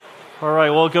All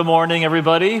right, well, good morning,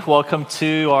 everybody. Welcome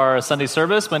to our Sunday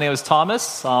service. My name is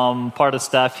Thomas. I'm part of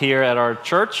staff here at our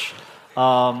church.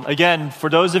 Again, for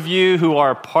those of you who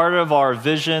are part of our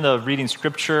vision of reading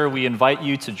Scripture, we invite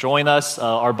you to join us.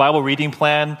 Our Bible reading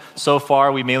plan, so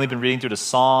far, we've mainly been reading through the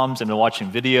Psalms and been watching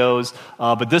videos.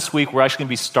 But this week, we're actually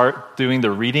going to start doing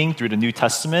the reading through the New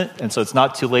Testament. And so it's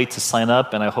not too late to sign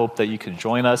up, and I hope that you can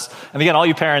join us. And again, all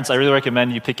you parents, I really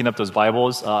recommend you picking up those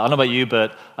Bibles. I don't know about you,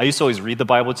 but I used to always read the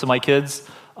Bible to my kids,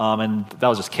 and that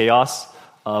was just chaos.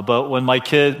 But when my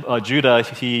kid, Judah,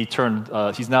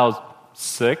 he's now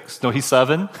 6. No, he's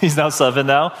 7. He's now 7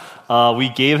 now. We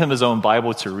gave him his own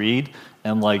Bible to read,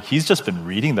 and he's just been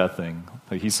reading that thing.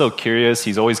 He's so curious.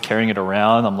 He's always carrying it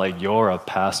around. I'm like, you're a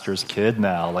pastor's kid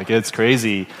now. It's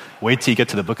crazy. Wait till you get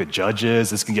to the book of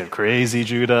Judges. This can get crazy,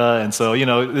 Judah. And so,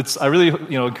 I really,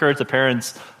 encourage the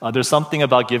parents. There's something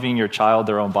about giving your child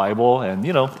their own Bible, and,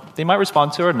 they might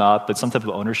respond to it or not, but some type of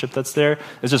ownership that's there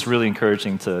is just really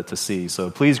encouraging to see.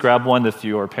 So please grab one if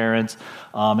you are a parent.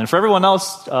 And for everyone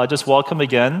else, just welcome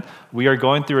again. We are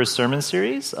going through a sermon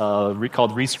series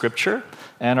called Read Scripture.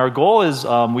 And our goal is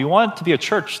we want to be a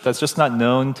church that's just not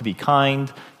known to be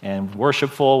kind and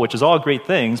worshipful, which is all great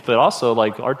things, but also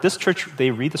this church,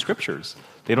 they read the Scriptures.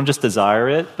 They don't just desire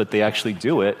it, but they actually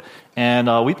do it.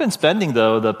 And we've been spending,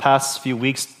 though, the past few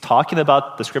weeks talking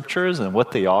about the Scriptures and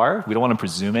what they are. We don't want to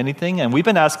presume anything. And we've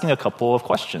been asking a couple of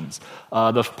questions.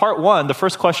 The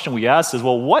first question we asked is,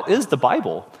 well, what is the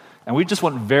Bible? And we just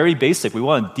went very basic. We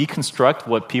want to deconstruct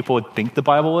what people think the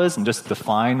Bible is and just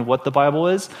define what the Bible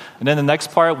is. And then the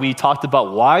next part, we talked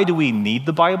about why do we need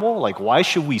the Bible? Why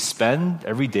should we spend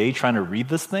every day trying to read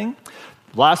this thing?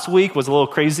 Last week was a little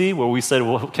crazy where we said,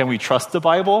 well, can we trust the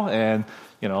Bible? And,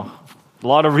 a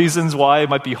lot of reasons why it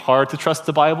might be hard to trust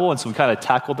the Bible. And so we kind of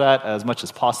tackled that as much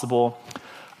as possible.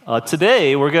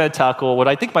 Today, we're going to tackle what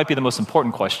I think might be the most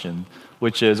important question,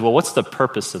 which is, well, what's the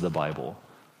purpose of the Bible?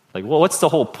 What's the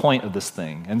whole point of this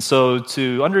thing? And so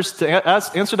to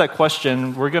answer that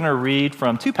question, we're going to read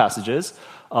from two passages,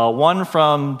 one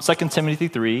from 2 Timothy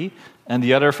 3 and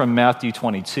the other from Matthew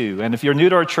 22. And if you're new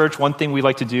to our church, one thing we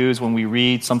like to do is when we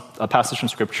read a passage from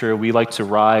Scripture, we like to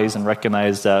rise and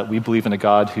recognize that we believe in a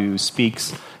God who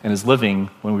speaks and is living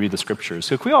when we read the Scriptures.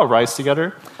 So if we all rise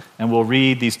together, and we'll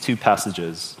read these two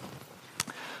passages.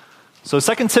 So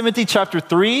 2 Timothy chapter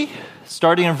 3,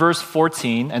 starting in verse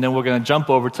 14, and then we're going to jump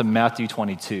over to Matthew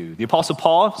 22. The Apostle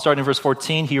Paul, starting in verse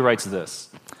 14, he writes this: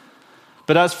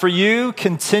 "But as for you,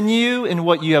 continue in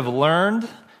what you have learned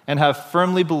and have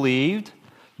firmly believed,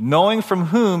 knowing from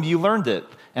whom you learned it,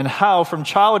 and how from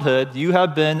childhood you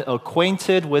have been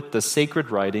acquainted with the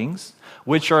sacred writings,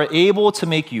 which are able to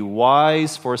make you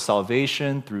wise for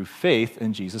salvation through faith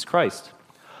in Jesus Christ.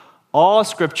 All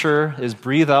Scripture is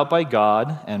breathed out by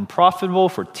God and profitable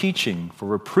for teaching, for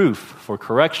reproof, for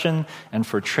correction, and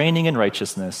for training in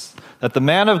righteousness, that the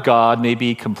man of God may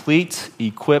be complete,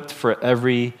 equipped for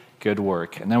every good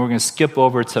work." And then we're going to skip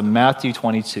over to Matthew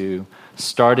 22,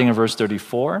 starting in verse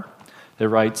 34. It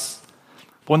writes,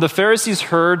 "When the Pharisees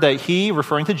heard that he,"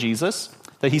 referring to Jesus,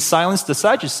 "that he silenced the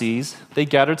Sadducees, they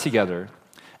gathered together.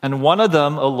 And one of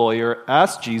them, a lawyer,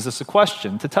 asked Jesus a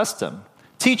question to test him.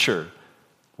 'Teacher,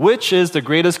 which is the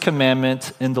greatest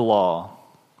commandment in the law?'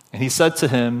 And he said to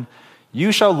him,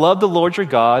 'You shall love the Lord your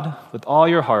God with all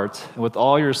your heart and with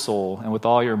all your soul and with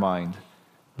all your mind.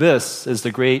 This is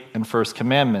the great and first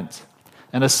commandment.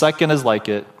 And a second is like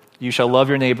it. You shall love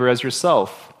your neighbor as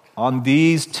yourself. On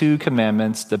these two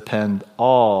commandments depend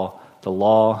all the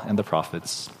law and the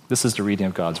prophets.'" This is the reading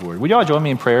of God's word. Would you all join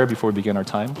me in prayer before we begin our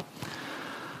time?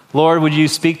 Lord, would you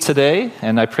speak today?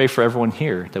 And I pray for everyone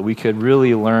here that we could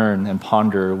really learn and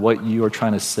ponder what you are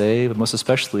trying to say, but most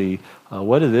especially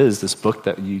what it is, this book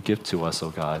that you give to us, oh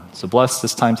God. So bless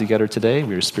this time together today. May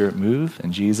your Spirit move.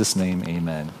 In Jesus' name,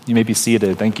 amen. You may be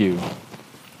seated. Thank you.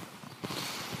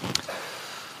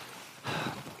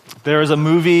 There is a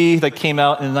movie that came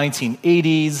out in the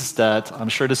 1980s that I'm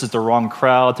sure this is the wrong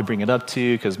crowd to bring it up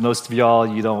to, because most of y'all,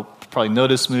 you don't probably know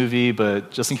this movie,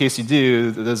 but just in case you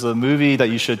do, there's a movie that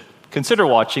you should consider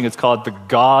watching. It's called The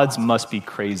Gods Must Be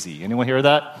Crazy. Anyone hear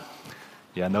that?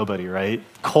 Yeah, nobody, right?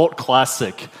 Cult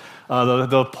classic.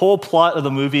 The whole plot of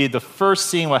the movie, the first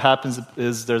scene, what happens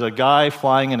is there's a guy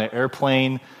flying in an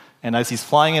airplane, and as he's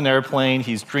flying in an airplane,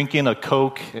 he's drinking a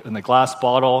Coke in a glass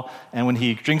bottle, and when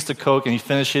he drinks the Coke and he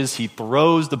finishes, he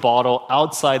throws the bottle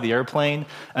outside the airplane,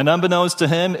 and unbeknownst to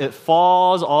him, it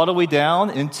falls all the way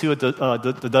down into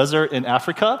the desert in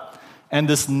Africa, and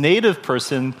this native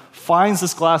person finds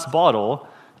this glass bottle,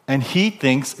 and he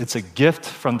thinks it's a gift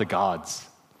from the gods.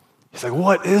 He's like,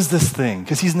 what is this thing?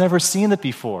 Because he's never seen it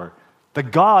before. The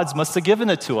gods must have given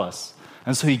it to us.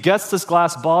 And so he gets this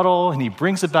glass bottle and he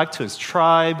brings it back to his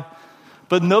tribe,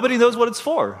 but nobody knows what it's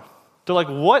for. They're like,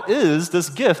 what is this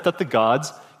gift that the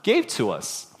gods gave to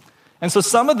us? And so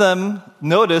some of them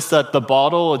noticed that the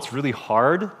bottle, it's really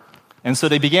hard. And so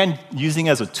they began using it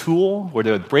as a tool where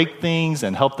they would break things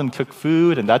and help them cook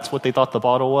food, and that's what they thought the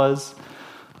bottle was.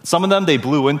 Some of them, they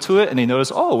blew into it and they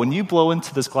noticed, oh, when you blow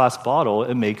into this glass bottle,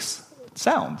 it makes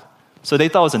sound. So they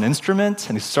thought it was an instrument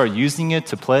and they started using it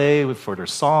to play for their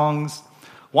songs.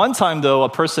 One time, though, a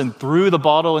person threw the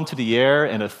bottle into the air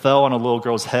and it fell on a little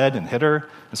girl's head and hit her.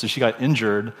 And so she got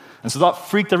injured. And so that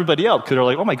freaked everybody out because they're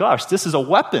like, oh my gosh, this is a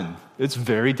weapon. It's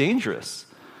very dangerous.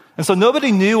 And so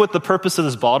nobody knew what the purpose of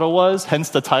this bottle was, hence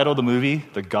the title of the movie,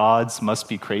 The Gods Must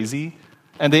Be Crazy.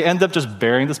 And they end up just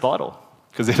burying this bottle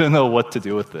because they didn't know what to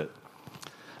do with it.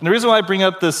 And the reason why I bring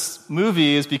up this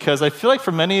movie is because I feel like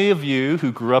for many of you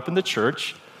who grew up in the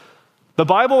church, the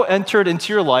Bible entered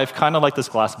into your life kind of like this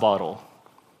glass bottle.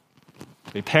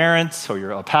 A parent or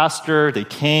you're a pastor, they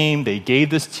came, they gave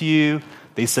this to you.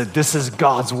 They said, this is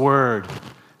God's word.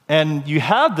 And you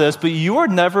have this, but you are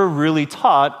never really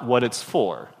taught what it's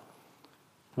for.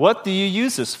 What do you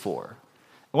use this for?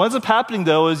 And what ends up happening,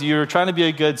 though, is you're trying to be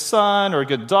a good son or a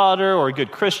good daughter or a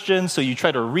good Christian, so you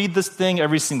try to read this thing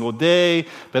every single day.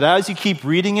 But as you keep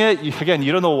reading it, you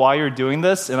don't know why you're doing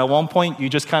this. And at one point, you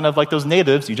just kind of, like those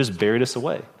natives, you just bury this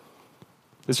away.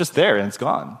 It's just there and it's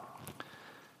gone.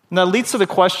 And that leads to the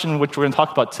question which we're going to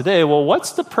talk about today. Well,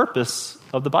 what's the purpose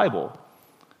of the Bible?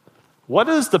 What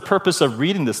is the purpose of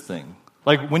reading this thing?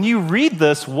 Like, when you read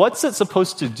this, what's it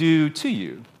supposed to do to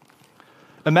you?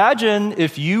 Imagine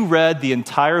if you read the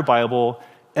entire Bible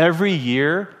every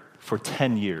year for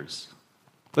 10 years.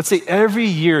 Let's say every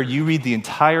year you read the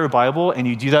entire Bible and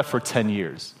you do that for 10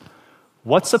 years.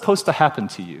 What's supposed to happen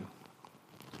to you?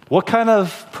 What kind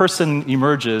of person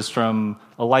emerges from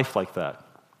a life like that?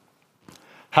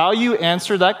 How you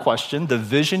answer that question, the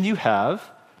vision you have,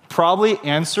 probably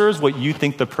answers what you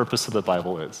think the purpose of the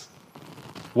Bible is,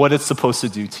 what it's supposed to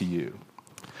do to you.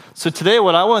 So today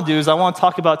what I want to do is I want to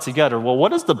talk about together, well,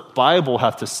 what does the Bible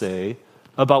have to say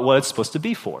about what it's supposed to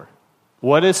be for?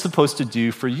 What it's supposed to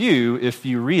do for you if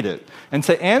you read it? And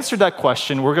to answer that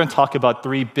question, we're going to talk about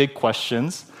three big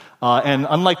questions. And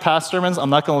unlike past sermons, I'm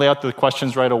not going to lay out the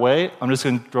questions right away. I'm just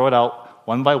going to throw it out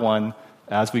one by one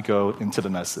as we go into the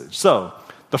message. So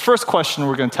the first question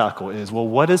we're going to tackle is, well,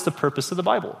 what is the purpose of the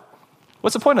Bible?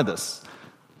 What's the point of this?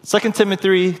 2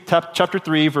 Timothy chapter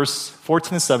 3, verse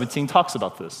 14 and 17 talks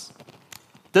about this.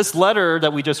 This letter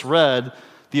that we just read,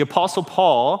 the Apostle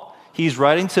Paul, he's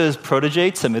writing to his protege,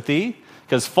 Timothy,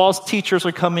 because false teachers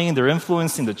are coming, they're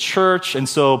influencing the church. And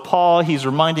so Paul, he's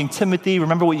reminding Timothy,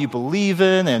 remember what you believe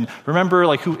in, and remember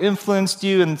like who influenced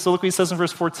you. And so look what he says in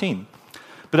verse 14.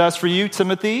 But as for you,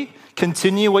 Timothy,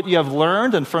 continue what you have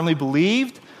learned and firmly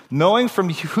believed, knowing from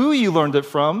who you learned it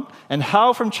from, and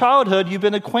how from childhood you've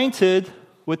been acquainted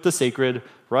with the sacred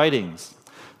writings.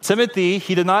 Timothy,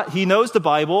 he knows the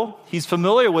Bible, he's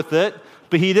familiar with it,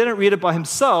 but he didn't read it by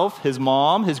himself. His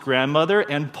mom, his grandmother,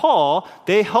 and Paul,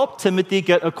 they helped Timothy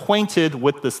get acquainted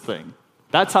with this thing.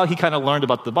 That's how he kind of learned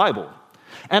about the Bible.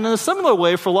 And in a similar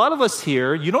way, for a lot of us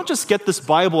here, you don't just get this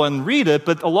Bible and read it,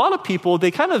 but a lot of people, they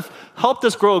kind of helped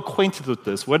us grow acquainted with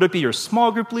this, whether it be your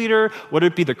small group leader, whether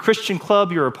it be the Christian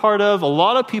club you're a part of. A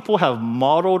lot of people have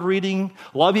modeled reading.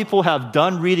 A lot of people have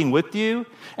done reading with you.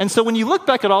 And so when you look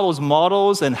back at all those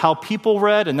models and how people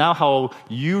read and now how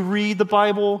you read the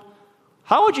Bible,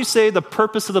 how would you say the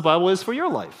purpose of the Bible is for your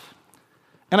life?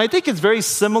 And I think it's very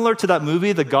similar to that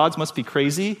movie, The Gods Must Be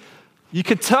Crazy. You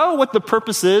could tell what the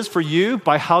purpose is for you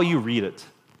by how you read it.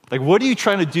 Like, what are you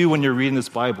trying to do when you're reading this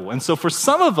Bible? And so for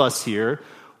some of us here,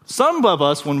 some of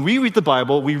us, when we read the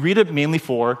Bible, we read it mainly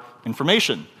for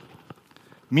information.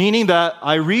 Meaning that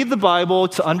I read the Bible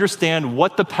to understand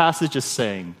what the passage is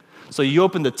saying. So you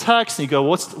open the text and you go,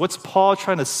 what's Paul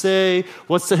trying to say?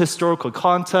 What's the historical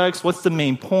context? What's the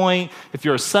main point? If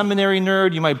you're a seminary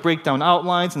nerd, you might break down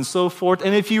outlines and so forth.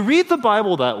 And if you read the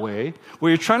Bible that way, where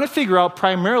you're trying to figure out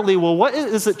primarily, well, what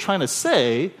is it trying to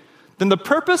say? Then the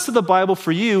purpose of the Bible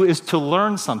for you is to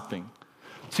learn something.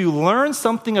 To learn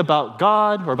something about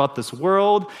God or about this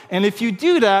world. And if you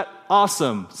do that,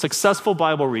 awesome, successful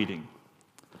Bible reading.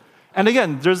 And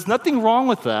again, there's nothing wrong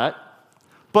with that.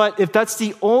 But if that's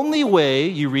the only way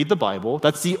you read the Bible,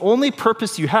 that's the only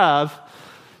purpose you have,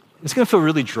 it's going to feel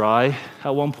really dry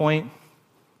at one point.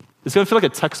 It's going to feel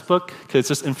like a textbook because it's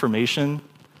just information.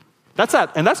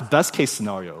 And that's best case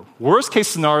scenario. Worst case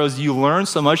scenario is you learn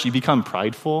so much you become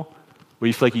prideful, where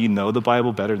you feel like you know the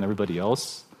Bible better than everybody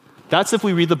else. That's if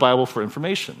we read the Bible for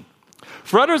information.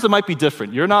 For others, it might be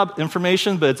different. You're not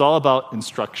information, but it's all about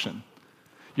instruction.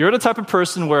 You're the type of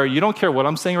person where you don't care what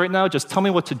I'm saying right now, just tell me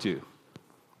what to do.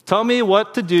 Tell me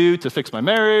what to do to fix my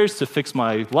marriage, to fix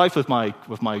my life with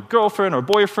my girlfriend or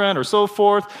boyfriend or so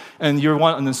forth. And you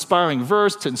want an inspiring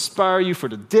verse to inspire you for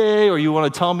the day, or you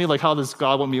want to tell me like how does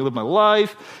God want me to live my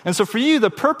life. And so for you,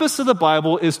 the purpose of the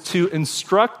Bible is to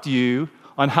instruct you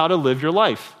on how to live your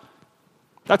life.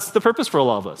 That's the purpose for a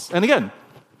lot of us. And again,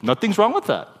 nothing's wrong with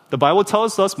that. The Bible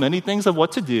tells us many things of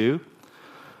what to do.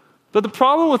 But the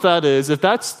problem with that is if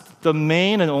that's the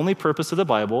main and only purpose of the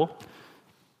Bible,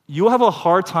 you'll have a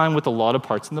hard time with a lot of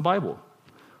parts in the Bible.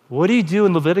 What do you do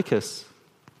in Leviticus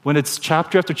when it's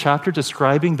chapter after chapter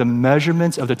describing the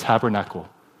measurements of the tabernacle?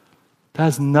 That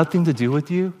has nothing to do with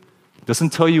you. It doesn't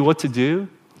tell you what to do.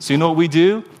 So you know what we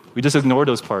do? We just ignore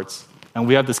those parts. And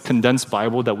we have this condensed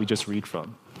Bible that we just read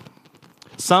from.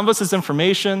 Some of us is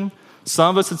information.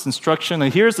 Some of us it's instruction.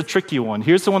 And here's the tricky one.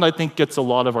 Here's the one I think gets a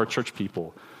lot of our church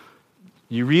people.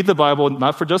 You read the Bible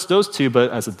not for just those two,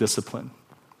 but as a discipline.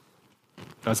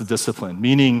 As a discipline,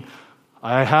 meaning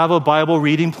I have a Bible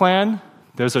reading plan.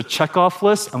 There's a checkoff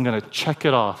list. I'm going to check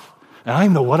it off. And I don't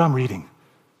even know what I'm reading.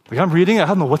 Like I'm reading it, I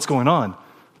don't know what's going on.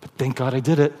 But thank God I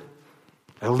did it.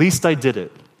 At least I did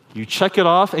it. You check it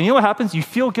off, and you know what happens? You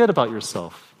feel good about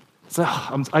yourself. It's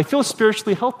like, I feel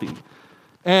spiritually healthy.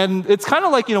 And it's kind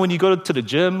of like, when you go to the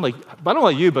gym, like, I don't know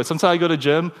about you, but sometimes I go to the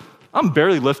gym, I'm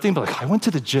barely lifting, but like, I went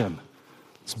to the gym.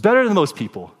 It's better than most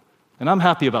people. And I'm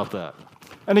happy about that.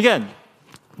 And again,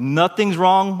 nothing's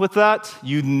wrong with that.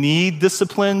 You need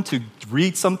discipline to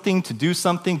read something, to do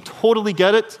something. Totally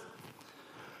get it.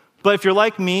 But if you're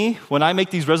like me, when I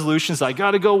make these resolutions, I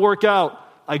got to go work out.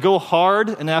 I go hard,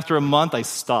 and after a month, I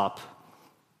stop.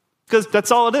 Because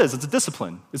that's all it is. It's a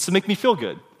discipline. It's to make me feel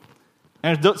good.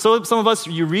 And so some of us,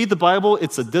 you read the Bible,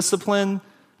 it's a discipline,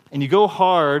 and you go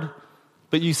hard,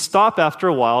 but you stop after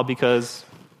a while because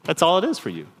that's all it is for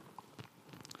you.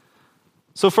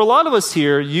 So for a lot of us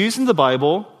here, using the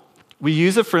Bible, we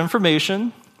use it for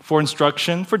information, for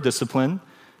instruction, for discipline.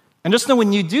 And just know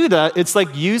when you do that, it's like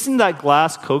using that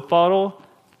glass Coke bottle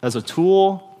as a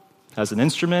tool, as an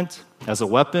instrument, as a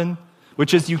weapon,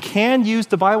 which is you can use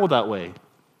the Bible that way.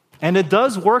 And it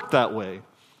does work that way.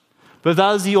 But if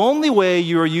that is the only way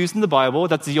you are using the Bible,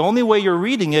 that's the only way you're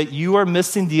reading it, you are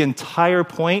missing the entire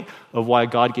point of why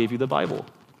God gave you the Bible.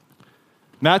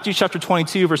 Matthew chapter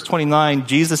 22, verse 29,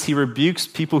 Jesus, he rebukes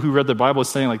people who read the Bible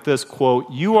saying like this, quote,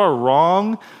 "You are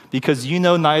wrong because you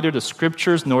know neither the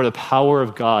scriptures nor the power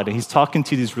of God." And he's talking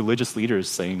to these religious leaders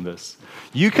saying this.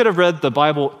 You could have read the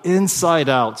Bible inside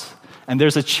out, and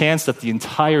there's a chance that the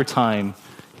entire time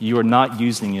you are not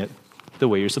using it the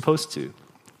way you're supposed to.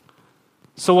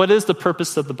 So what is the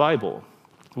purpose of the Bible?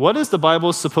 What is the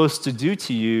Bible supposed to do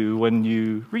to you when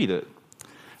you read it?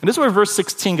 And this is where verse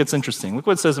 16 gets interesting. Look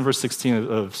what it says in verse 16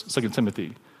 of 2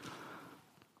 Timothy.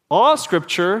 "All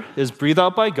scripture is breathed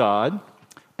out by God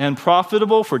and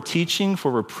profitable for teaching,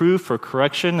 for reproof, for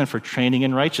correction, and for training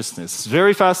in righteousness." It's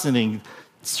very fascinating.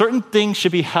 Certain things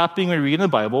should be happening when we read the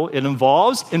Bible. It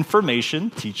involves information,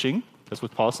 teaching. That's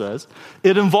what Paul says.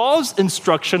 It involves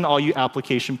instruction, all you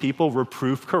application people,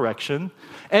 reproof, correction.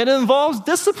 And it involves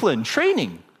discipline,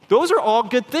 training. Those are all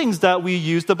good things that we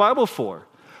use the Bible for.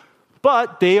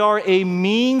 But they are a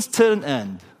means to an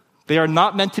end. They are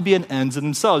not meant to be an end in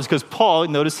themselves, because Paul,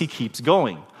 notice he keeps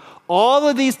going. All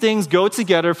of these things go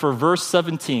together for verse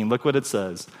 17. Look what it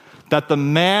says. That the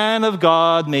man of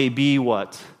God may be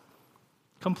what?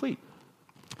 Complete.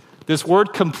 This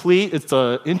word complete, it's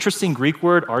an interesting Greek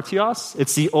word, artios.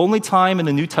 It's the only time in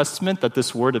the New Testament that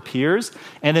this word appears,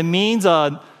 and it means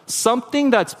something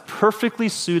that's perfectly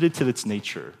suited to its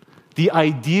nature. The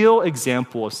ideal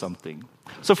example of something.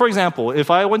 So for example, if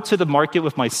I went to the market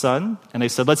with my son, and I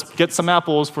said, let's get some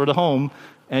apples for the home,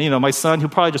 and my son, he'll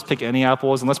probably just pick any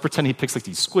apples, and let's pretend he picks like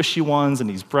these squishy ones and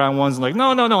these brown ones, and like,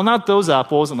 no, not those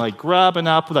apples, and like grab an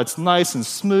apple that's nice and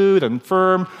smooth and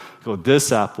firm, go,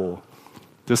 this apple.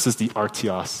 This is the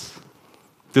artios.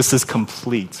 This is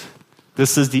complete.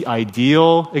 This is the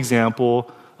ideal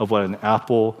example of what an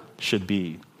apple should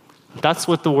be. That's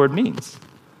what the word means.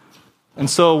 And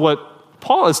so what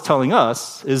Paul is telling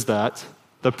us is that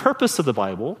the purpose of the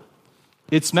Bible,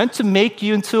 it's meant to make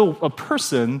you into a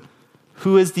person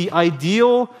who is the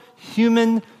ideal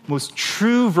human, most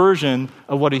true version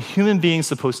of what a human being is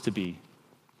supposed to be.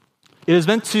 It is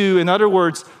meant to, in other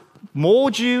words,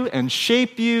 mold you and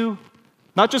shape you.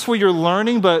 Not just where you're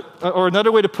learning, or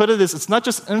another way to put it is, it's not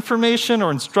just information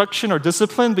or instruction or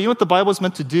discipline, but you know what the Bible is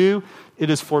meant to do? It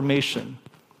is formation.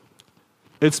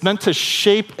 It's meant to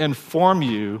shape and form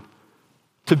you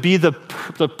to be the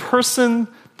person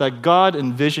that God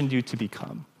envisioned you to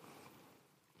become.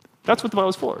 That's what the Bible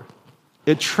is for.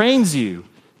 It trains you.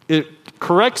 it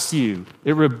corrects you,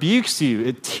 it rebukes you,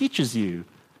 it teaches you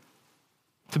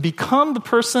to become the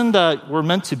person that we're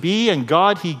meant to be, and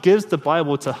God, He gives the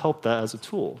Bible to help that as a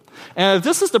tool. And if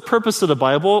this is the purpose of the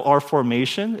Bible, our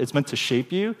formation, it's meant to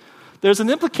shape you, there's an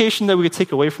implication that we could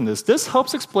take away from this. This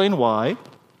helps explain why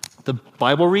the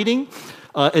Bible reading,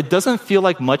 it doesn't feel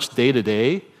like much day to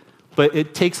day, but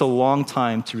it takes a long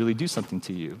time to really do something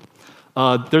to you.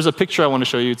 There's a picture I want to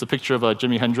show you. It's a picture of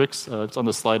Jimi Hendrix. It's on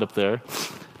the slide up there.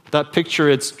 That picture,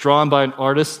 it's drawn by an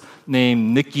artist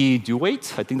named Nikki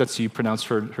DeWitt. I think that's how you pronounce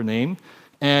her name.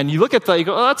 And you look at that, you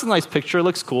go, oh, that's a nice picture. It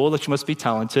looks cool. Like she must be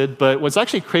talented. But what's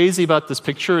actually crazy about this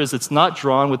picture is it's not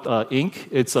drawn with ink.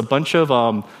 It's a bunch of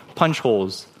punch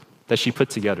holes that she put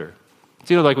together.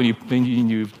 So, like when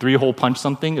you three-hole punch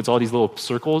something, it's all these little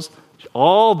circles.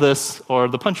 All this are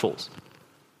the punch holes.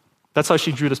 That's how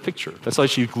she drew this picture. That's how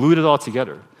she glued it all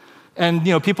together. And,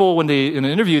 people, when in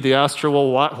an interview, they asked her,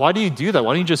 well, why do you do that?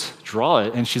 Why don't you just draw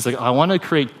it? And she's like, I want to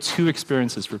create two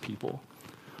experiences for people,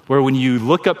 where when you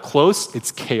look up close,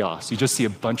 it's chaos. You just see a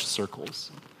bunch of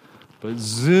circles. But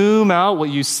zoom out, what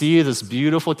you see is this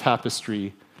beautiful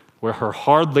tapestry where her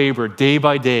hard labor, day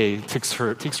by day, takes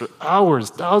her hours,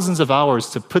 thousands of hours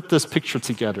to put this picture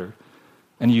together.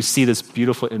 And you see this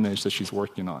beautiful image that she's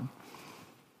working on.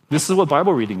 This is what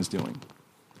Bible reading is doing.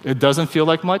 It doesn't feel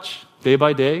like much, day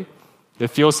by day. It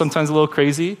feels sometimes a little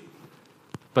crazy.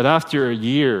 But after a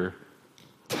year,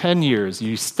 10 years,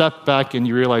 you step back and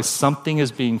you realize something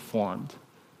is being formed.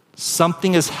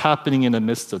 Something is happening in the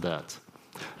midst of that.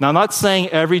 Now, I'm not saying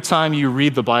every time you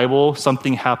read the Bible,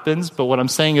 something happens, but what I'm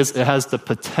saying is it has the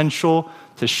potential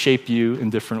to shape you in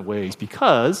different ways,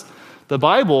 because the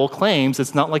Bible claims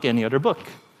it's not like any other book.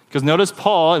 Because notice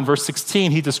Paul, in verse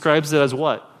 16, he describes it as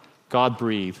what?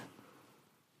 God-breathed.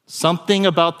 Something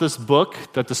about this book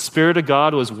that the Spirit of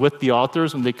God was with the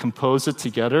authors when they composed it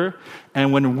together.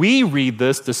 And when we read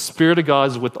this, the Spirit of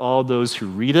God is with all those who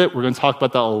read it. We're going to talk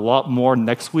about that a lot more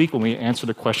next week when we answer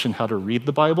the question how to read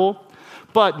the Bible.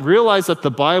 But realize that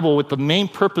the Bible, with the main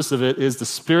purpose of it, is the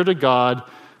Spirit of God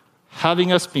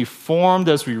having us be formed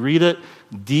as we read it,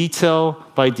 detail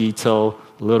by detail,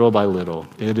 little by little.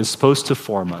 It is supposed to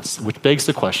form us, which begs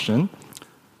the question,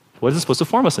 what is it supposed to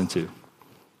form us into?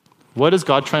 What is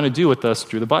God trying to do with us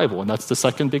through the Bible? And that's the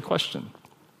second big question.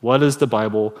 What is the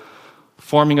Bible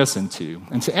forming us into?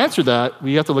 And to answer that,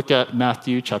 we have to look at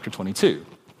Matthew chapter 22.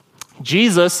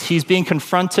 Jesus, he's being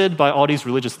confronted by all these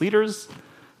religious leaders,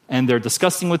 and they're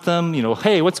discussing with them,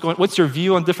 hey, what's your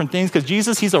view on different things? Because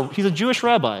Jesus, he's a Jewish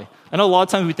rabbi. I know a lot of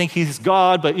times we think he's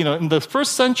God, but in the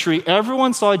first century,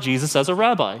 everyone saw Jesus as a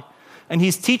rabbi. And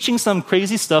he's teaching some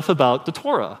crazy stuff about the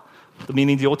Torah,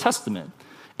 meaning the Old Testament.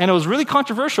 And it was really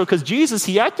controversial because Jesus,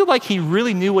 he acted like he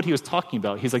really knew what he was talking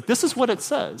about. He's like, this is what it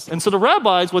says. And so the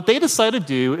rabbis, what they decide to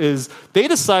do is they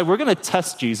decide we're going to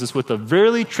test Jesus with a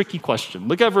really tricky question.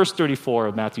 Look at verse 34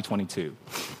 of Matthew 22.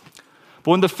 But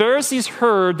when the Pharisees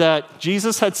heard that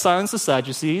Jesus had silenced the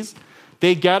Sadducees,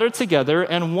 they gathered together,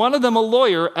 and one of them, a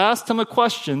lawyer, asked him a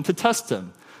question to test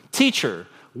him. Teacher,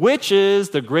 which is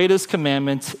the greatest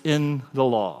commandment in the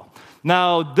law?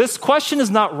 Now, this question is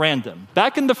not random.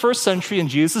 Back in the first century in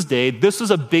Jesus' day, this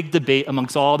was a big debate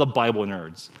amongst all the Bible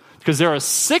nerds, because there are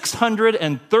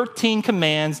 613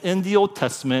 commands in the Old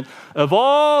Testament. Of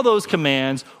all those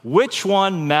commands, which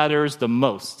one matters the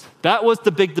most? That was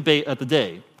the big debate at the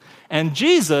day. And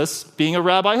Jesus, being a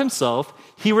rabbi himself,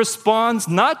 he responds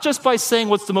not just by saying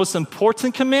what's the most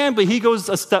important command, but he goes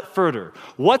a step further.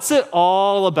 What's it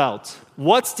all about?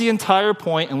 What's the entire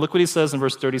point? And look what he says in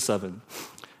verse 37.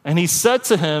 And he said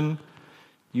to him,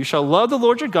 you shall love the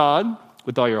Lord your God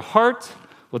with all your heart,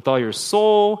 with all your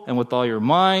soul, and with all your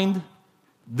mind.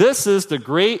 This is the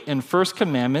great and first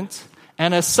commandment,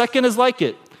 and a second is like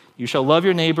it. You shall love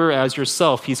your neighbor as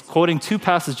yourself. He's quoting two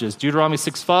passages, Deuteronomy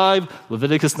 6:5,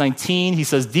 Leviticus 19. He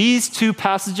says these two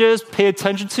passages, pay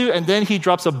attention to, and then he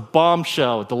drops a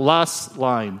bombshell, the last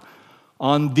line.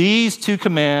 On these two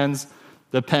commands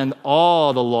depend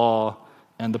all the law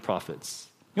and the prophets.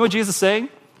 You know what Jesus is saying?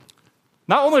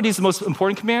 Not only are these the most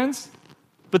important commands,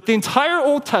 but the entire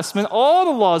Old Testament, all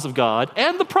the laws of God,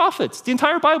 and the prophets, the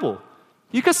entire Bible.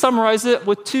 You could summarize it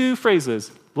with two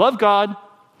phrases. Love God,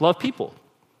 love people.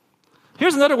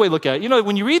 Here's another way to look at it.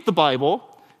 When you read the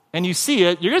Bible and you see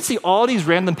it, you're going to see all these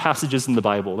random passages in the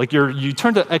Bible. Like you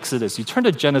turn to Exodus, you turn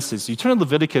to Genesis, you turn to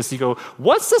Leviticus, you go,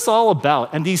 what's this all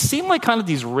about? And these seem like kind of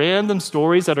these random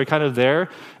stories that are kind of there.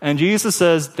 And Jesus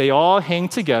says they all hang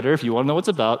together, if you want to know what's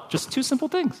about, just two simple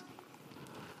things.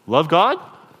 Love God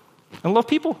and love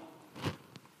people.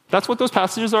 That's what those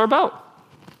passages are about.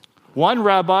 One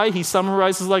rabbi, he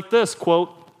summarizes like this, quote,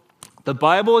 the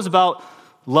Bible is about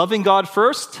loving God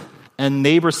first and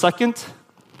neighbor second,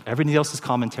 everything else is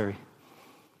commentary.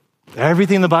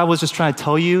 Everything in the Bible is just trying to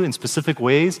tell you in specific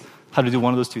ways how to do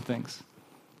one of those two things.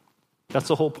 That's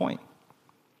the whole point.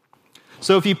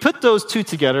 So if you put those two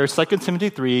together, 2 Timothy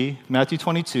 3, Matthew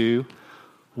 22,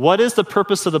 what is the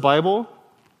purpose of the Bible?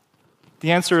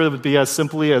 The answer would be as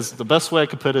simply as the best way I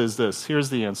could put it is this. Here's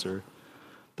the answer.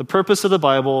 The purpose of the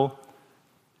Bible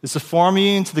is to form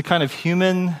you into the kind of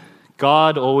human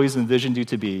God always envisioned you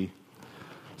to be.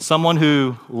 Someone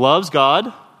who loves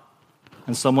God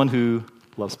and someone who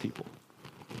loves people.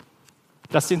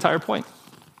 That's the entire point.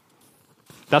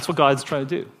 That's what God's trying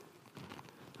to do.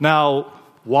 Now,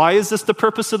 why is this the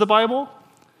purpose of the Bible?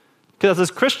 Because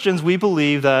as Christians, we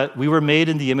believe that we were made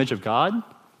in the image of God,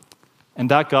 and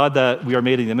that God that we are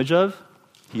made in the image of,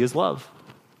 He is love.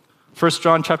 1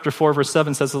 John chapter 4, verse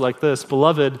 7 says it like this,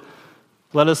 "Beloved,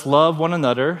 let us love one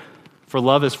another, for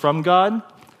love is from God,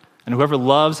 and whoever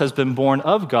loves has been born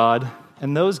of God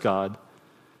and knows God.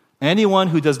 Anyone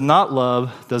who does not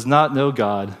love does not know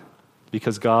God,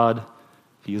 because God,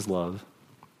 He is love."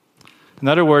 In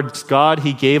other words, God,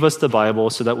 He gave us the Bible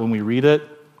so that when we read it,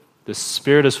 the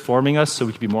Spirit is forming us so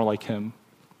we can be more like Him,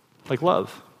 like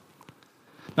love.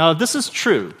 Now, if this is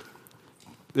true,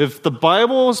 if the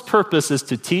Bible's purpose is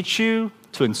to teach you,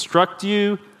 to instruct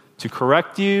you, to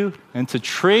correct you, and to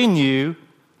train you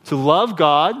to love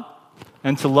God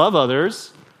and to love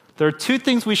others, there are two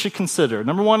things we should consider.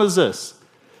 Number one is this.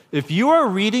 If you are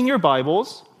reading your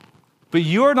Bibles, but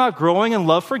you are not growing in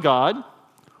love for God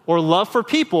or love for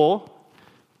people,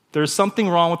 there's something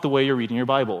wrong with the way you're reading your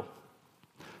Bible.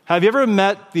 Have you ever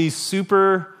met these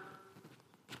super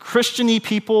Christian-y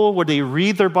people where they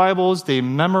read their Bibles, they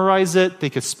memorize it, they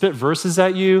could spit verses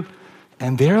at you,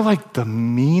 and they're like the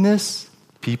meanest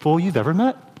people you've ever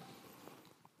met?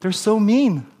 They're so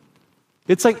mean.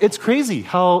 It's crazy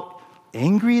how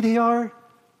angry they are,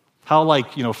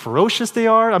 how ferocious they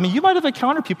are. I mean, you might have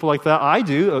encountered people like that. I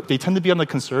do. They tend to be on the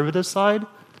conservative side.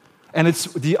 And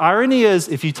the irony is,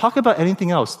 if you talk about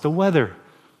anything else, the weather,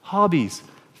 hobbies,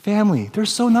 family, they're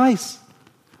so nice.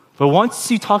 But once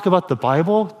you talk about the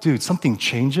Bible, dude, something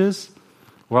changes.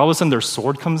 Where all of a sudden their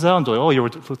sword comes out and they're like, "Oh, you were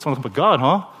talking about God,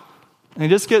 huh?" And they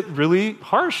just get really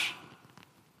harsh.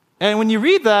 And when you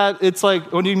read that, it's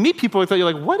like, when you meet people like that,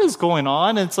 you're like, what is going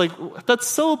on? And it's like, that's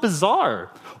so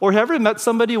bizarre. Or have you ever met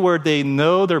somebody where they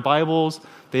know their Bibles,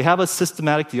 they have a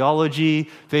systematic theology,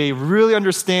 they really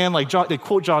understand, they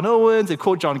quote John Owens, they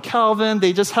quote John Calvin,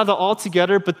 they just have it all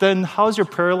together, but then how's your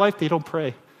prayer life? They don't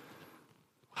pray.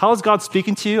 How is God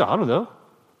speaking to you? I don't know.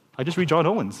 I just read John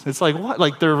Owens. It's like, what?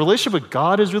 Like their relationship with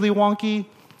God is really wonky.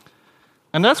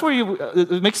 And that's where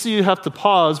it makes you have to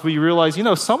pause, where you realize,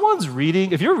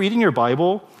 if you're reading your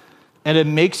Bible, and it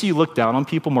makes you look down on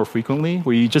people more frequently,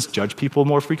 where you just judge people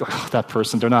more frequently. "Oh, that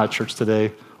person, they're not at church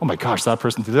today. Oh my gosh, that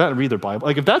person did that and read their Bible."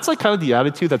 Like if that's kind of the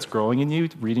attitude that's growing in you,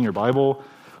 reading your Bible,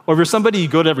 or if you're somebody, you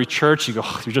go to every church, you go,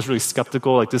 you're just really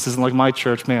skeptical, like this isn't like my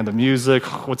church, man, the music,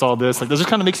 what's all this? Like this just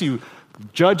kind of makes you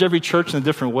judge every church in a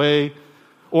different way.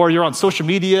 Or you're on social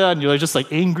media and you're just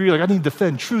angry, I need to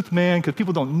defend truth, man, because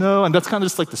people don't know. And that's kind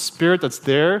of just the spirit that's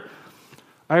there.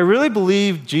 I really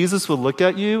believe Jesus would look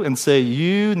at you and say,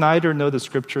 "You neither know the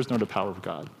scriptures nor the power of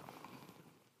God.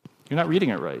 You're not reading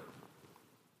it right."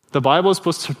 The Bible is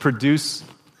supposed to produce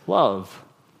love,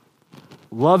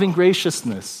 loving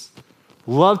graciousness,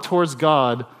 love towards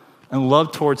God, and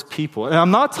love towards people. And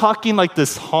I'm not talking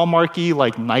this hallmarky,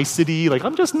 nicety,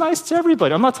 I'm just nice to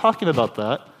everybody. I'm not talking about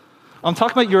that. I'm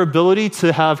talking about your ability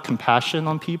to have compassion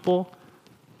on people,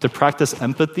 to practice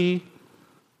empathy,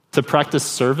 to practice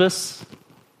service.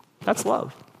 That's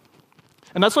love.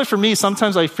 And that's why for me,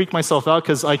 sometimes I freak myself out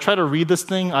because I try to read this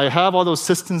thing. I have all those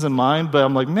systems in mind, but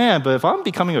I'm like, man, but if I'm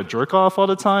becoming a jerk off all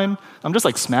the time, I'm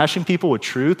just smashing people with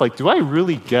truth, do I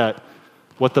really get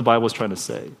what the Bible is trying to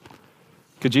say?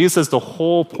 Because Jesus says the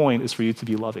whole point is for you to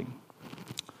be loving.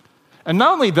 And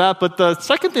not only that, but the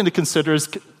second thing to consider is,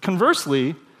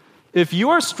 conversely, if you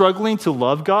are struggling to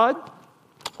love God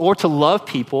or to love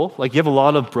people, you have a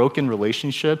lot of broken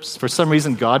relationships, for some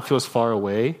reason God feels far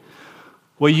away,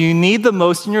 what you need the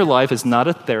most in your life is not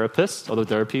a therapist, although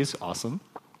therapy is awesome.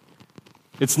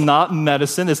 It's not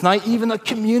medicine. It's not even a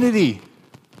community.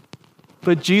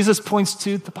 But Jesus points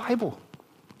to the Bible.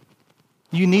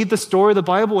 You need the story of the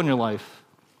Bible in your life.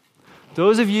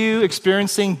 Those of you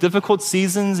experiencing difficult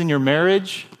seasons in your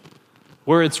marriage,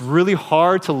 where it's really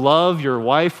hard to love your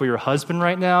wife or your husband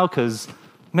right now because,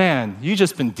 man, you've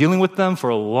just been dealing with them for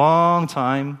a long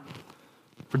time.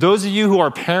 For those of you who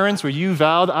are parents, where you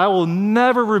vowed, "I will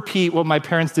never repeat what my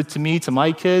parents did to me, to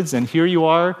my kids," and here you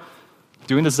are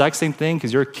doing the exact same thing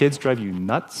because your kids drive you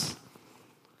nuts.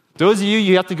 Those of you,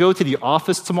 you have to go to the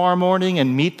office tomorrow morning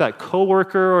and meet that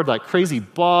coworker or that crazy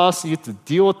boss. You have to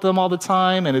deal with them all the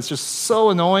time, and it's just so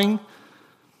annoying.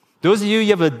 Those of you, you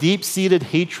have a deep-seated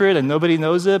hatred and nobody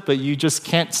knows it, but you just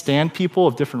can't stand people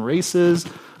of different races,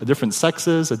 of different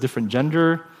sexes, of different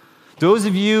gender. Those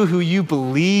of you who you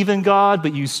believe in God,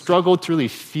 but you struggle to really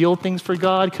feel things for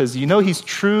God because you know He's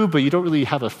true, but you don't really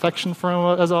have affection for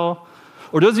Him as all.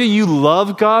 Or those of you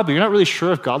love God, but you're not really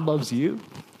sure if God loves you.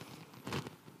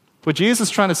 What Jesus is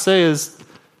trying to say is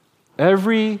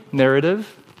every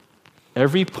narrative,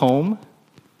 every poem,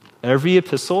 every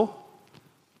epistle,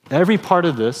 every part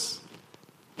of this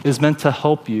is meant to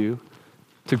help you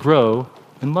to grow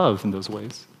in love in those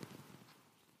ways.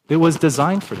 It was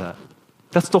designed for that.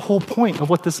 That's the whole point of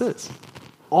what this is.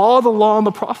 All the law and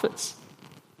the prophets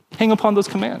hang upon those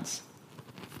commands.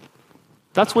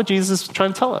 That's what Jesus is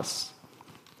trying to tell us.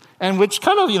 And which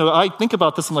kind of, I think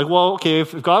about this, I'm like, well, okay,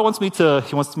 if God wants me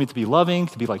to be loving,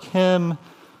 to be like Him,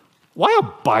 why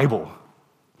a Bible?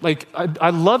 Like, I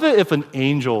love it if an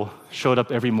angel showed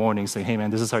up every morning saying, hey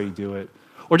man, this is how you do it.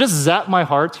 Or just zap my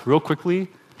heart real quickly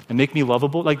and make me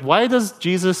lovable. Like, why does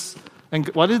Jesus, and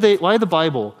why the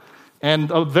Bible?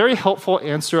 And a very helpful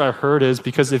answer I heard is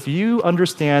because if you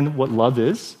understand what love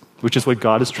is, which is what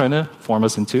God is trying to form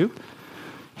us into,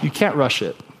 you can't rush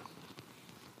it.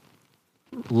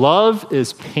 Love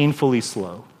is painfully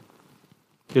slow.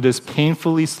 It is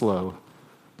painfully slow.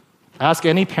 Ask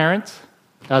any parent,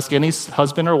 ask any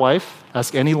husband or wife,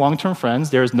 ask any long-term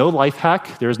friends. There is no life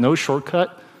hack, there is no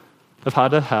shortcut of how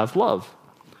to have love.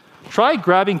 Try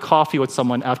grabbing coffee with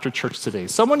someone after church today,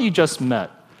 someone you just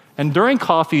met. And during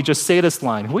coffee, just say this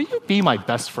line, will you be my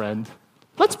best friend?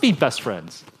 Let's be best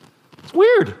friends. It's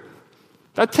weird.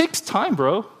 That takes time,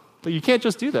 bro. But you can't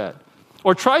just do that.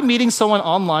 Or try meeting someone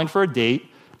online for a date,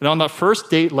 and on that first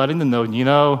date, letting them know,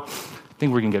 I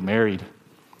think we're going to get married.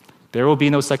 There will be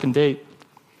no second date.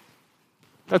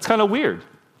 That's kind of weird.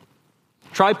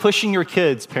 Try pushing your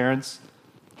kids, parents.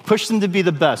 Push them to be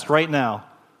the best right now.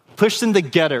 Push them to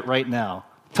get it right now.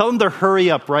 Tell them to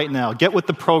hurry up right now, get with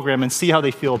the program, and see how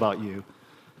they feel about you.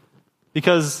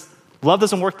 Because love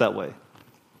doesn't work that way.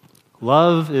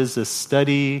 Love is a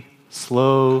steady,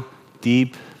 slow,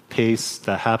 deep pace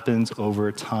that happens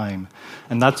over time.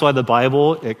 And that's why the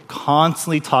Bible, it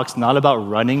constantly talks not about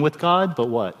running with God, but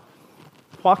what?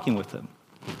 Walking with Him.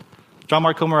 John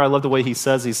Mark Comer, I love the way he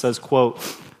says, quote,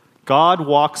 God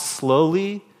walks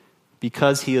slowly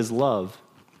because He is love.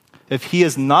 If He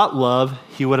is not love,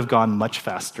 He would have gone much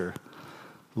faster.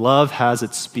 Love has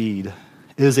its speed.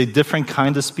 It is a different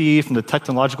kind of speed from the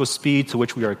technological speed to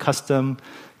which we are accustomed.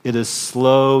 It is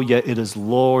slow, yet it is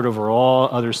Lord over all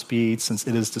other speeds, since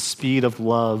it is the speed of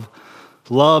love.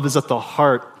 Love is at the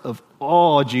heart of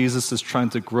all Jesus is trying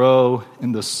to grow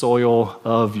in the soil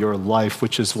of your life,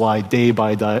 which is why day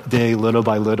by day, little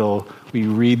by little, we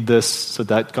read this so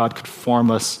that God could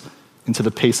form us into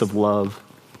the pace of love.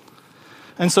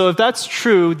 And so if that's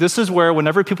true, this is where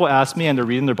whenever people ask me and they're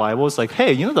reading their Bible, it's like,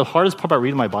 hey, the hardest part about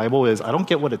reading my Bible is I don't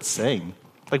get what it's saying.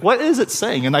 Like, what is it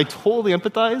saying? And I totally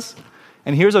empathize.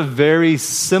 And here's a very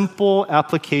simple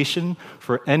application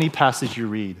for any passage you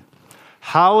read.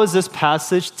 How is this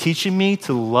passage teaching me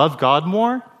to love God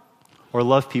more or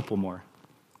love people more?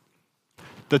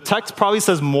 The text probably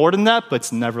says more than that, but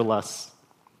it's never less.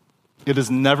 It is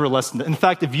never less than that. In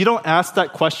fact, if you don't ask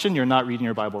that question, you're not reading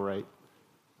your Bible right.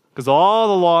 Because all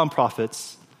the law and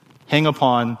prophets hang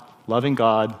upon loving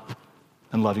God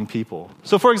and loving people.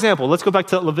 So for example, let's go back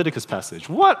to that Leviticus passage.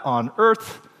 What on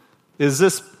earth is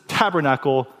this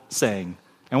tabernacle saying?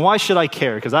 And why should I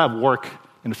care? Because I have work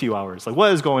in a few hours. Like,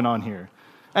 what is going on here?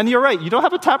 And you're right, you don't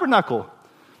have a tabernacle.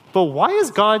 But why is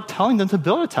God telling them to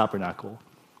build a tabernacle?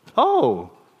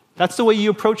 Oh, that's the way you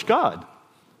approach God.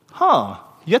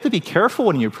 You have to be careful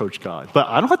when you approach God. But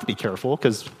I don't have to be careful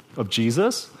because of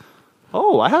Jesus.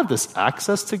 Oh, I have this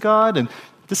access to God, and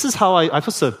this is how I'm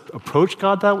supposed to approach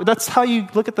God that way. That's how you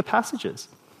look at the passages.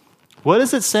 What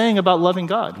is it saying about loving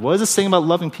God? What is it saying about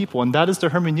loving people? And that is the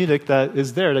hermeneutic that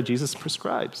is there that Jesus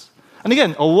prescribes. And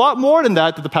again, a lot more than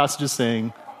that the passage is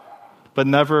saying, but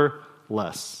never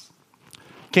less.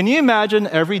 Can you imagine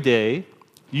every day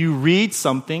you read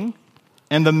something,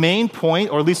 and the main point,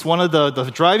 or at least one of the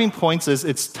driving points is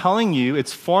it's telling you,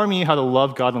 it's forming you how to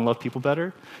love God and love people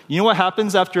better? You know what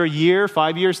happens after a year,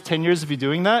 5 years, 10 years of you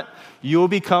doing that? You will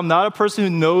become not a person who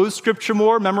knows Scripture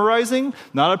more, memorizing,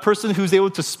 not a person who's able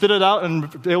to spit it out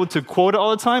and able to quote it all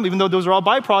the time, even though those are all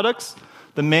byproducts.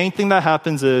 The main thing that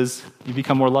happens is you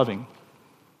become more loving.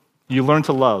 You learn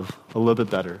to love a little bit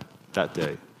better that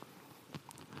day.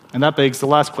 And that begs the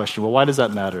last question. Well, why does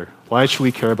that matter? Why should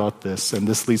we care about this? And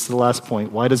this leads to the last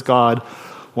point. Why does God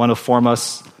want to form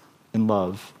us in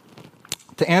love.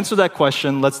 To answer that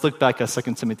question, let's look back at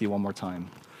 2 Timothy one more time.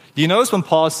 You notice when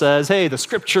Paul says, hey, the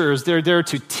scriptures, they're there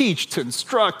to teach, to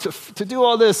instruct, to do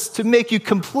all this, to make you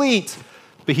complete.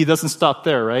 But he doesn't stop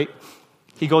there, right?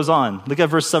 He goes on. Look at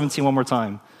verse 17 one more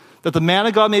time. That the man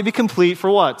of God may be complete for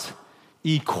what?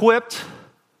 Equipped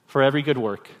for every good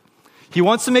work. He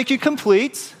wants to make you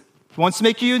complete. He wants to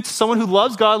make you someone who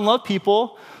loves God and loves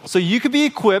people so you could be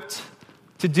equipped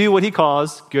to do what he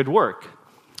calls good work.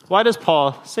 Why does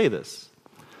Paul say this?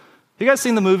 You guys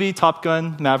seen the movie Top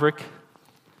Gun Maverick?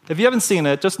 If you haven't seen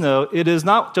it, just know it is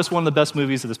not just one of the best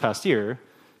movies of this past year.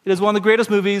 It is one of the greatest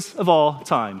movies of all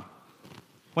time.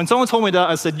 When someone told me that,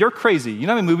 I said, you're crazy. You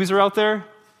know how many movies are out there?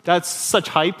 That's such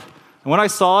hype. And when I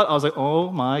saw it, I was like, oh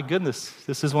my goodness,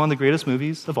 this is one of the greatest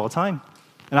movies of all time.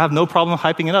 And I have no problem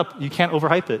hyping it up. You can't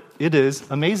overhype it. It is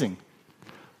amazing.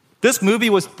 This movie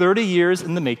was 30 years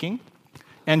in the making.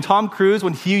 And Tom Cruise,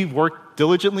 when he worked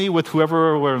diligently with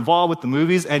whoever were involved with the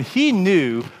movies, and he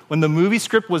knew when the movie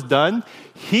script was done,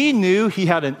 he knew he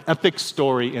had an epic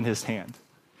story in his hand.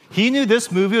 He knew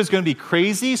this movie was going to be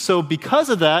crazy, so because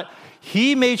of that,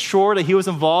 he made sure that he was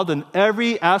involved in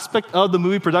every aspect of the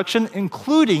movie production,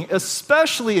 including,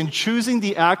 especially in choosing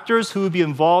the actors who would be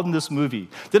involved in this movie.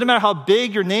 Didn't matter how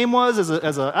big your name was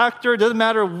as an actor, didn't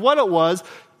matter what it was,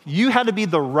 you had to be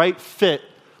the right fit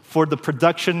for the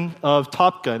production of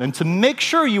Top Gun. And to make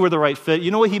sure you were the right fit,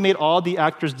 you know what he made all the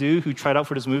actors do who tried out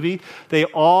for this movie? They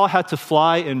all had to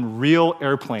fly in real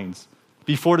airplanes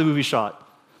before the movie shot.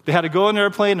 They had to go on an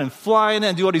airplane and fly in it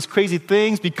and do all these crazy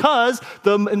things because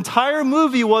the entire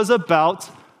movie was about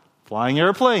flying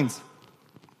airplanes.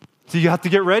 So you have to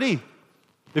get ready.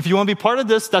 If you want to be part of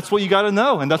this, that's what you got to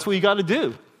know, and that's what you got to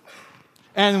do.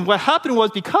 And what happened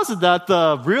was, because of that,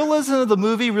 the realism of the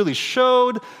movie really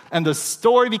showed, and the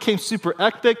story became super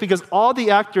epic because all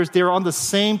the actors, they were on the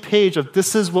same page of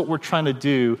this is what we're trying to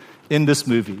do in this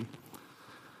movie.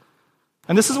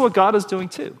 And this is what God is doing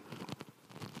too.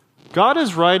 God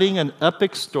is writing an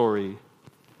epic story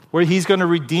where he's going to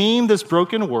redeem this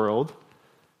broken world,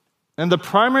 and the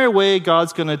primary way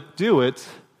God's going to do it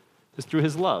is through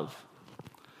his love.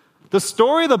 The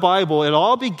story of the Bible, it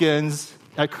all begins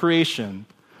at creation,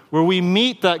 where we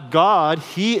meet that God,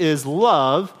 he is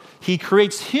love. He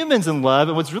creates humans in love.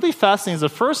 And what's really fascinating is the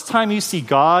first time you see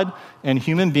God and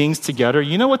human beings together,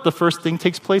 you know what the first thing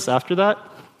takes place after that?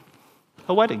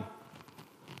 A wedding.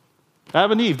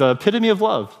 Adam and Eve, the epitome of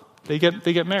love. They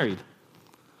get married.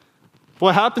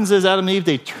 What happens is Adam and Eve,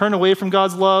 they turn away from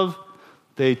God's love.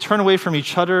 They turn away from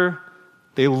each other.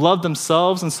 They love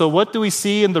themselves. And so what do we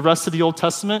see in the rest of the Old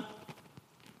Testament?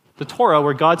 The Torah,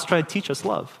 where God's trying to teach us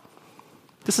love.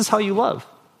 This is how you love.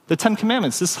 The Ten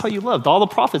Commandments, this is how you love. All the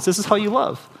prophets, this is how you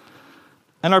love.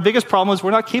 And our biggest problem is we're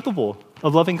not capable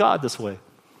of loving God this way.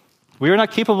 We are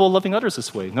not capable of loving others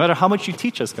this way, no matter how much you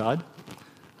teach us, God.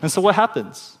 And so what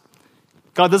happens?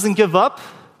 God doesn't give up,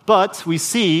 but we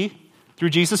see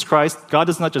through Jesus Christ, God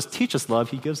does not just teach us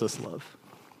love, he gives us love.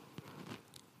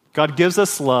 God gives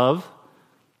us love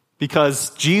because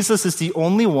Jesus is the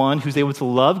only one who's able to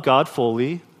love God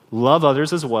fully, love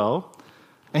others as well,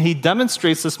 and he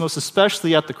demonstrates this most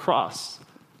especially at the cross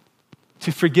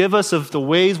to forgive us of the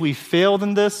ways we failed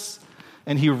in this,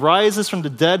 and he rises from the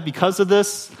dead because of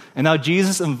this, and now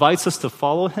Jesus invites us to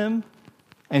follow him,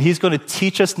 and he's going to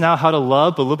teach us now how to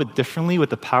love, but a little bit differently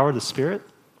with the power of the Spirit.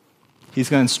 He's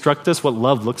going to instruct us what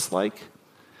love looks like.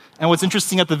 And what's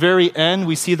interesting, at the very end,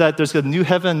 we see that there's a new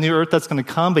heaven, a new earth that's going to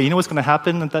come, but you know what's going to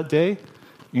happen at that day?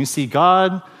 You see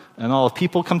God and all the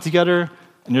people come together,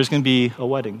 and there's going to be a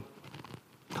wedding.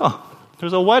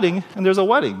 There's a wedding, and there's a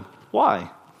wedding. Why?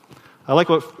 I like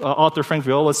what author Frank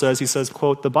Viola says. He says,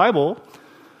 quote, "The Bible,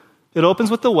 it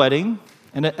opens with the wedding,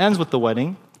 and it ends with the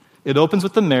wedding. It opens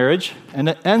with the marriage, and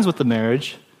it ends with the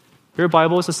marriage. Your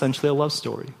Bible is essentially a love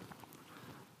story."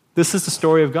 This is the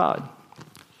story of God.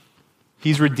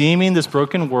 He's redeeming this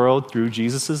broken world through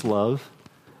Jesus' love,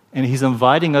 and he's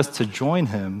inviting us to join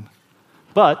him.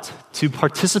 But to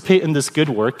participate in this good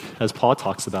work, as Paul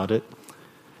talks about it,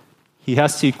 he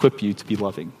has to equip you to be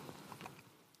loving.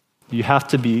 You have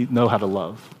to know how to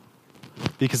love.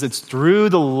 Because it's through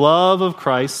the love of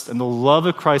Christ and the love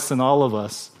of Christ in all of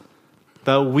us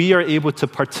that we are able to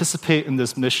participate in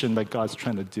this mission that God's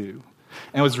trying to do.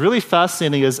 And what's really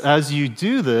fascinating is as you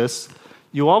do this,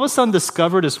 you all of a sudden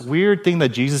discover this weird thing that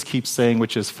Jesus keeps saying,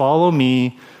 which is, follow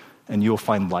me and you'll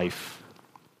find life.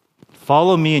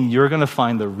 Follow me and you're going to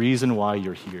find the reason why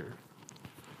you're here.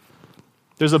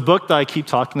 There's a book that I keep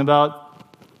talking about.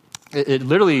 It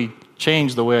literally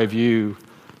changed the way I view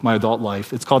my adult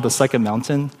life. It's called The Second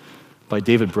Mountain by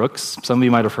David Brooks. Some of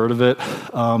you might have heard of it.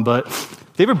 But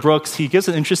David Brooks, he gives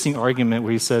an interesting argument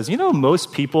where he says,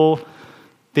 most people,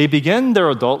 they begin their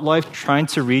adult life trying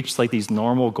to reach like these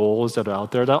normal goals that are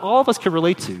out there that all of us can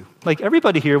relate to. Like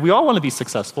everybody here, we all want to be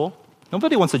successful.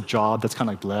 Nobody wants a job that's kind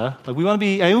of like blah. Like we want to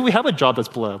be, I mean, we have a job that's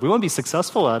blah. We want to be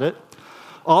successful at it.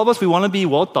 All of us, we want to be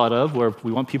well thought of, where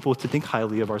we want people to think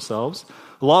highly of ourselves.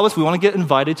 A lot of us, we want to get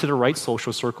invited to the right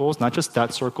social circles, not just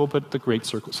that circle, but the great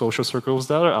social circles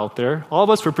that are out there. All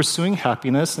of us, we're pursuing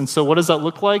happiness. And so what does that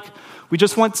look like? We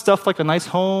just want stuff like a nice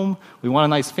home. We want a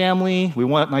nice family. We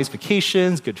want nice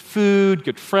vacations, good food,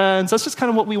 good friends. That's just kind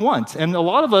of what we want. And a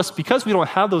lot of us, because we don't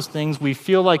have those things, we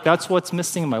feel like that's what's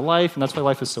missing in my life, and that's why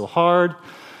life is so hard.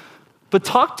 But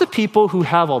talk to people who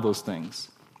have all those things.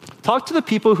 Talk to the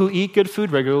people who eat good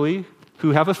food regularly,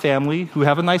 who have a family, who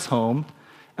have a nice home.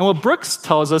 And what Brooks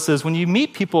tells us is when you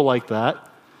meet people like that,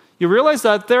 you realize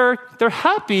that they're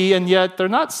happy and yet they're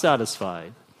not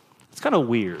satisfied. It's kind of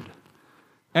weird.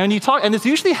 And this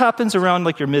usually happens around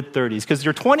like your mid-30s, because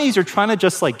your 20s, you're trying to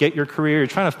just like get your career, you're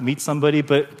trying to meet somebody,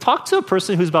 but talk to a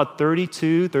person who's about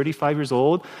 32, 35 years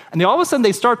old, and all of a sudden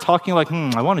they start talking like,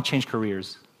 I want to change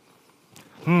careers.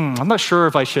 I'm not sure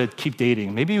if I should keep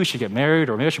dating. Maybe we should get married,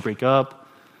 or maybe I should break up.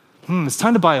 It's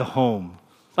time to buy a home.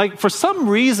 Like, for some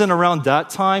reason around that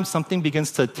time, something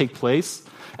begins to take place.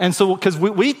 And so, because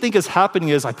what we think is happening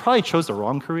is, I probably chose the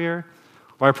wrong career,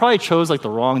 or I probably chose like the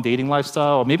wrong dating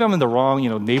lifestyle, or maybe I'm in the wrong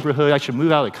neighborhood, I should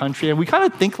move out of the country. And we kind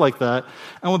of think like that.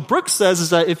 And what Brooks says is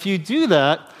that if you do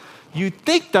that, you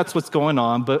think that's what's going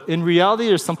on, but in reality,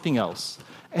 there's something else.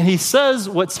 And he says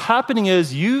what's happening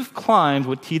is you've climbed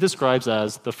what he describes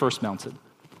as the first mountain.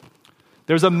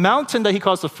 There's a mountain that he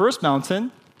calls the first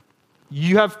mountain.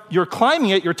 You're climbing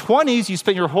it, your 20s, you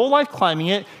spent your whole life climbing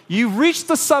it. You've reached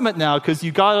the summit now because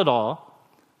you got it all.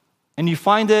 And you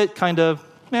find it kind of,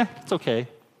 it's okay.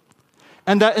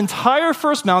 And that entire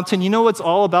first mountain, you know what's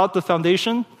all about the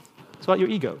foundation? It's about your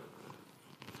ego.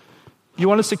 You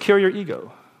want to secure your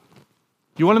ego.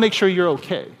 You want to make sure you're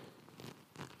okay.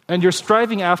 And you're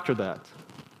striving after that.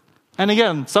 And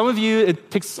again, some of you, it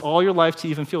takes all your life to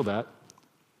even feel that.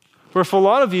 Where for a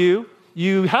lot of you,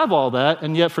 you have all that,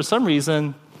 and yet for some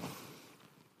reason,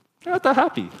 you're not that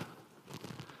happy.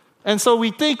 And so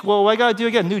we think, well, what I got to do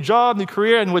again, new job, new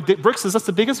career. And what Brooks says, that's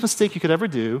the biggest mistake you could ever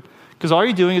do, because all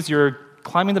you're doing is you're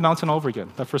climbing the mountain over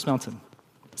again, that first mountain.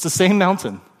 It's the same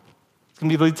mountain. It's going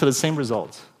to lead to the same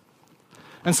result.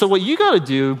 And so what you got to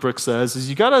do, Brooks says, is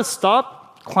you got to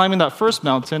stop climbing that first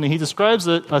mountain, and he describes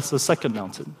it as the second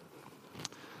mountain.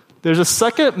 There's a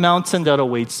second mountain that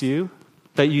awaits you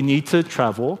that you need to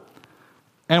travel.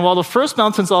 And while the first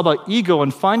mountain is all about ego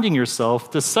and finding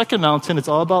yourself, the second mountain is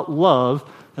all about love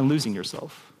and losing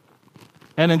yourself.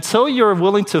 And until you're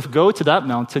willing to go to that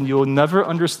mountain, you'll never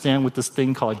understand what this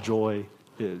thing called joy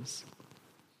is.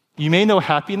 You may know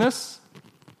happiness,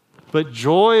 but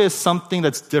joy is something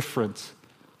that's different,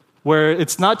 where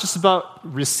it's not just about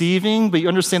receiving, but you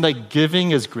understand that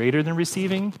giving is greater than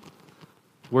receiving,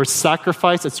 where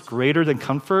sacrifice is greater than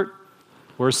comfort,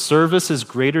 where service is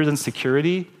greater than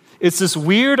security. It's this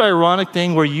weird, ironic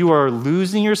thing where you are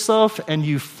losing yourself and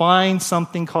you find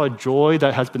something called joy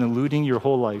that has been eluding your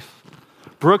whole life.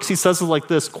 Brooks, he says it like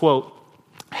this, quote,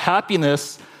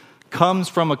 happiness comes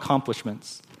from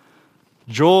accomplishments.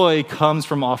 Joy comes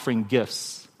from offering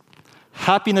gifts.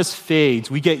 Happiness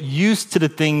fades. We get used to the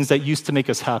things that used to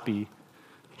make us happy.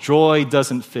 Joy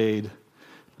doesn't fade.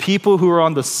 People who are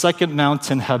on the second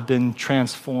mountain have been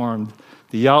transformed.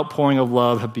 The outpouring of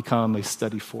love have become a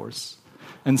steady force.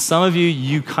 And some of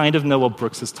you kind of know what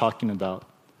Brooks is talking about.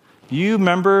 Do you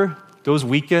remember those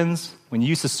weekends when you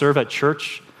used to serve at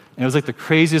church? And it was like the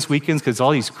craziest weekends because all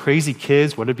these crazy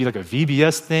kids, whether it be like a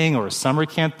VBS thing or a summer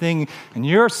camp thing, and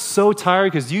you're so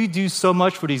tired because you do so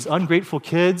much for these ungrateful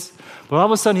kids, but all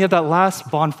of a sudden you have that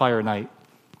last bonfire night,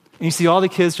 and you see all the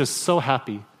kids just so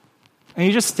happy. And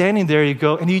you're just standing there, you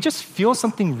go, and you just feel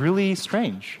something really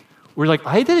strange. We're like,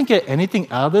 I didn't get anything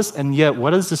out of this, and yet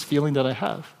what is this feeling that I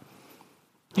have?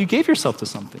 You gave yourself to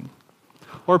something.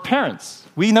 Or parents,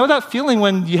 we know that feeling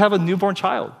when you have a newborn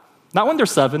child. Not when they're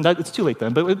 7, it's too late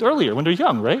then, but earlier, when they're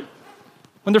young, right?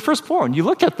 When they're first born, you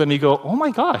look at them, you go, oh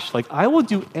my gosh, like I will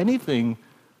do anything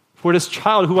for this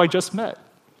child who I just met.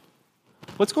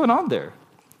 What's going on there?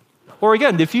 Or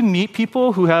again, if you meet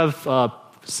people who have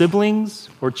siblings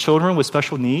or children with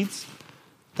special needs,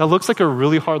 that looks like a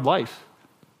really hard life.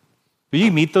 But you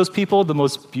meet those people, the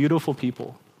most beautiful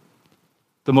people,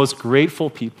 the most grateful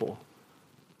people,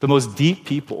 the most deep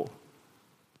people.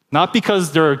 Not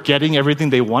because they're getting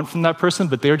everything they want from that person,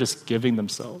 but they're just giving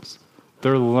themselves.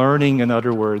 They're learning, in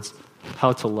other words,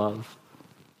 how to love.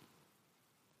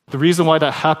 The reason why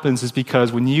that happens is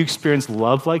because when you experience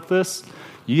love like this,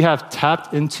 You have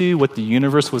tapped into what the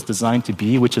universe was designed to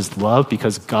be, which is love,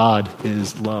 because God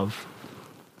is love.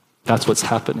 That's what's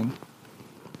happening.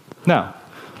 Now,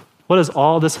 what does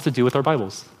all this have to do with our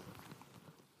Bibles?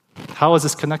 How is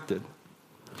this connected?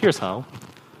 Here's how.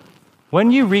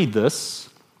 When you read this,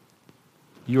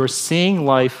 you are seeing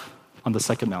life on the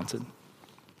second mountain.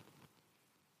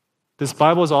 This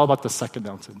Bible is all about the second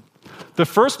mountain. The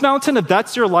first mountain, if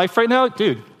that's your life right now,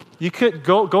 dude, you could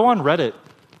go on Reddit.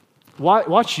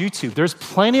 Watch YouTube. There's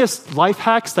plenty of life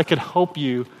hacks that could help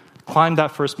you climb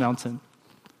that first mountain.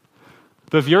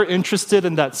 But if you're interested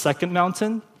in that second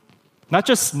mountain, not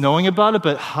just knowing about it,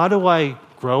 but how do I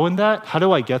grow in that? How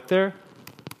do I get there?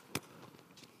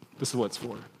 This is what it's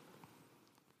for.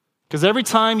 Because every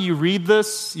time you read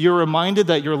this, you're reminded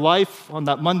that your life on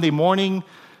that Monday morning,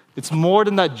 it's more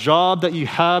than that job that you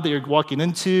have that you're walking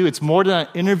into. It's more than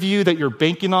that interview that you're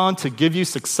banking on to give you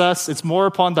success. It's more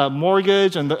upon that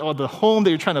mortgage and the home that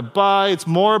you're trying to buy. It's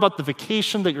more about the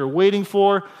vacation that you're waiting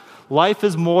for. Life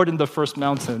is more than the first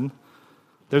mountain.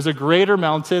 There's a greater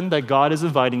mountain that God is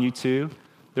inviting you to.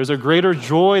 There's a greater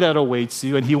joy that awaits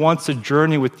you, and He wants to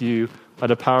journey with you by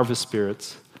the power of His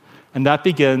Spirit. And that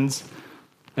begins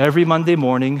every Monday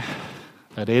morning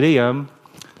at 8 a.m.,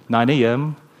 9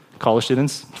 a.m., college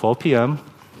students, 12 p.m.,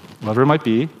 whatever it might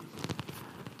be.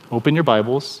 Open your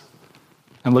Bibles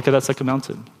and look at that second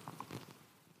mountain.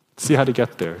 See how to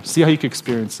get there. See how you can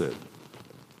experience it.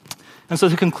 And so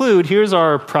to conclude, here's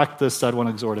our practice that I want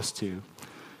to exhort us to.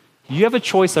 You have a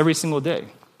choice every single day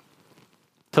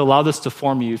to allow this to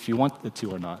form you if you want it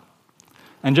to or not.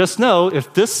 And just know,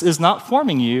 if this is not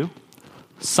forming you,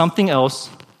 something else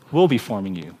will be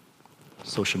forming you.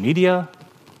 Social media,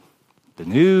 the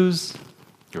news,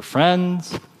 your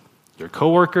friends, your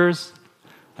coworkers.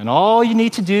 And all you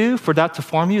need to do for that to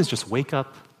form you is just wake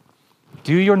up.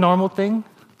 Do your normal thing.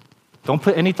 Don't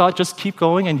put any thought, just keep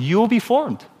going, and you will be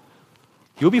formed.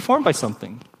 You'll be formed by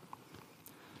something.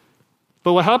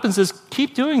 But what happens is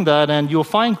keep doing that, and you'll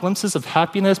find glimpses of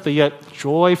happiness, but yet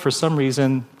joy, for some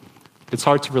reason, it's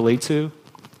hard to relate to.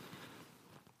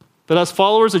 But as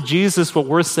followers of Jesus, what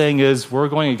we're saying is we're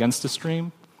going against the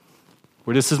stream,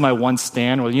 where this is my one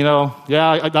stand, where,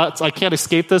 I can't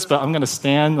escape this, but I'm going to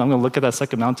stand. I'm going to look at that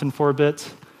second mountain for a bit.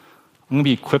 I'm going to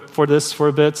be equipped for this for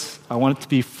a bit. I want it to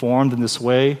be formed in this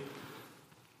way.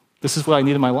 This is what I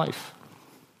need in my life.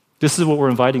 This is what we're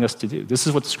inviting us to do. This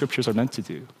is what the scriptures are meant to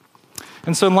do.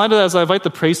 And so in light of that, as I invite the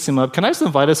praise team up, can I just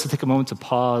invite us to take a moment to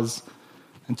pause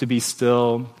and to be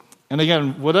still? And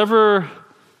again, whatever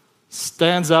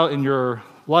stands out in your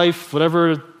life,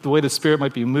 whatever the way the Spirit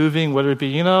might be moving, whether it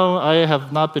be, I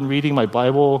have not been reading my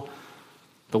Bible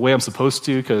the way I'm supposed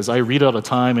to because I read it all the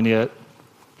time, and yet,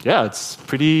 it's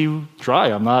pretty dry.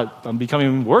 I'm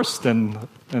becoming worse and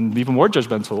even more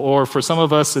judgmental. Or for some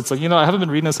of us, it's like, I haven't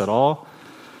been reading this at all.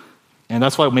 And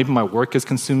that's why maybe my work has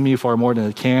consumed me far more than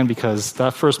it can, because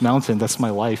that first mountain, that's my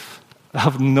life. I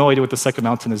have no idea what the second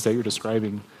mountain is that you're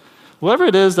describing. Whatever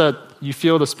it is that you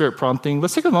feel the Spirit prompting,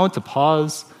 let's take a moment to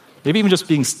pause, maybe even just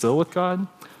being still with God,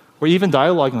 or even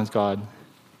dialoguing with God,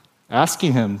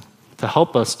 asking Him to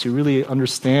help us to really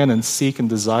understand and seek and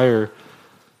desire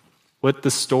what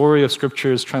the story of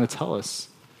Scripture is trying to tell us.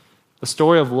 A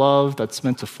story of love that's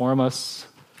meant to form us,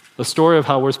 a story of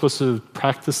how we're supposed to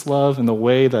practice love in the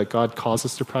way that God calls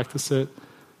us to practice it,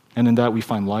 and in that we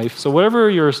find life. So wherever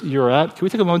you're at, can we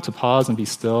take a moment to pause and be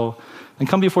still and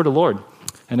come before the Lord?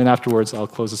 And then afterwards, I'll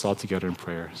close us all together in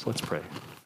prayer. So let's pray.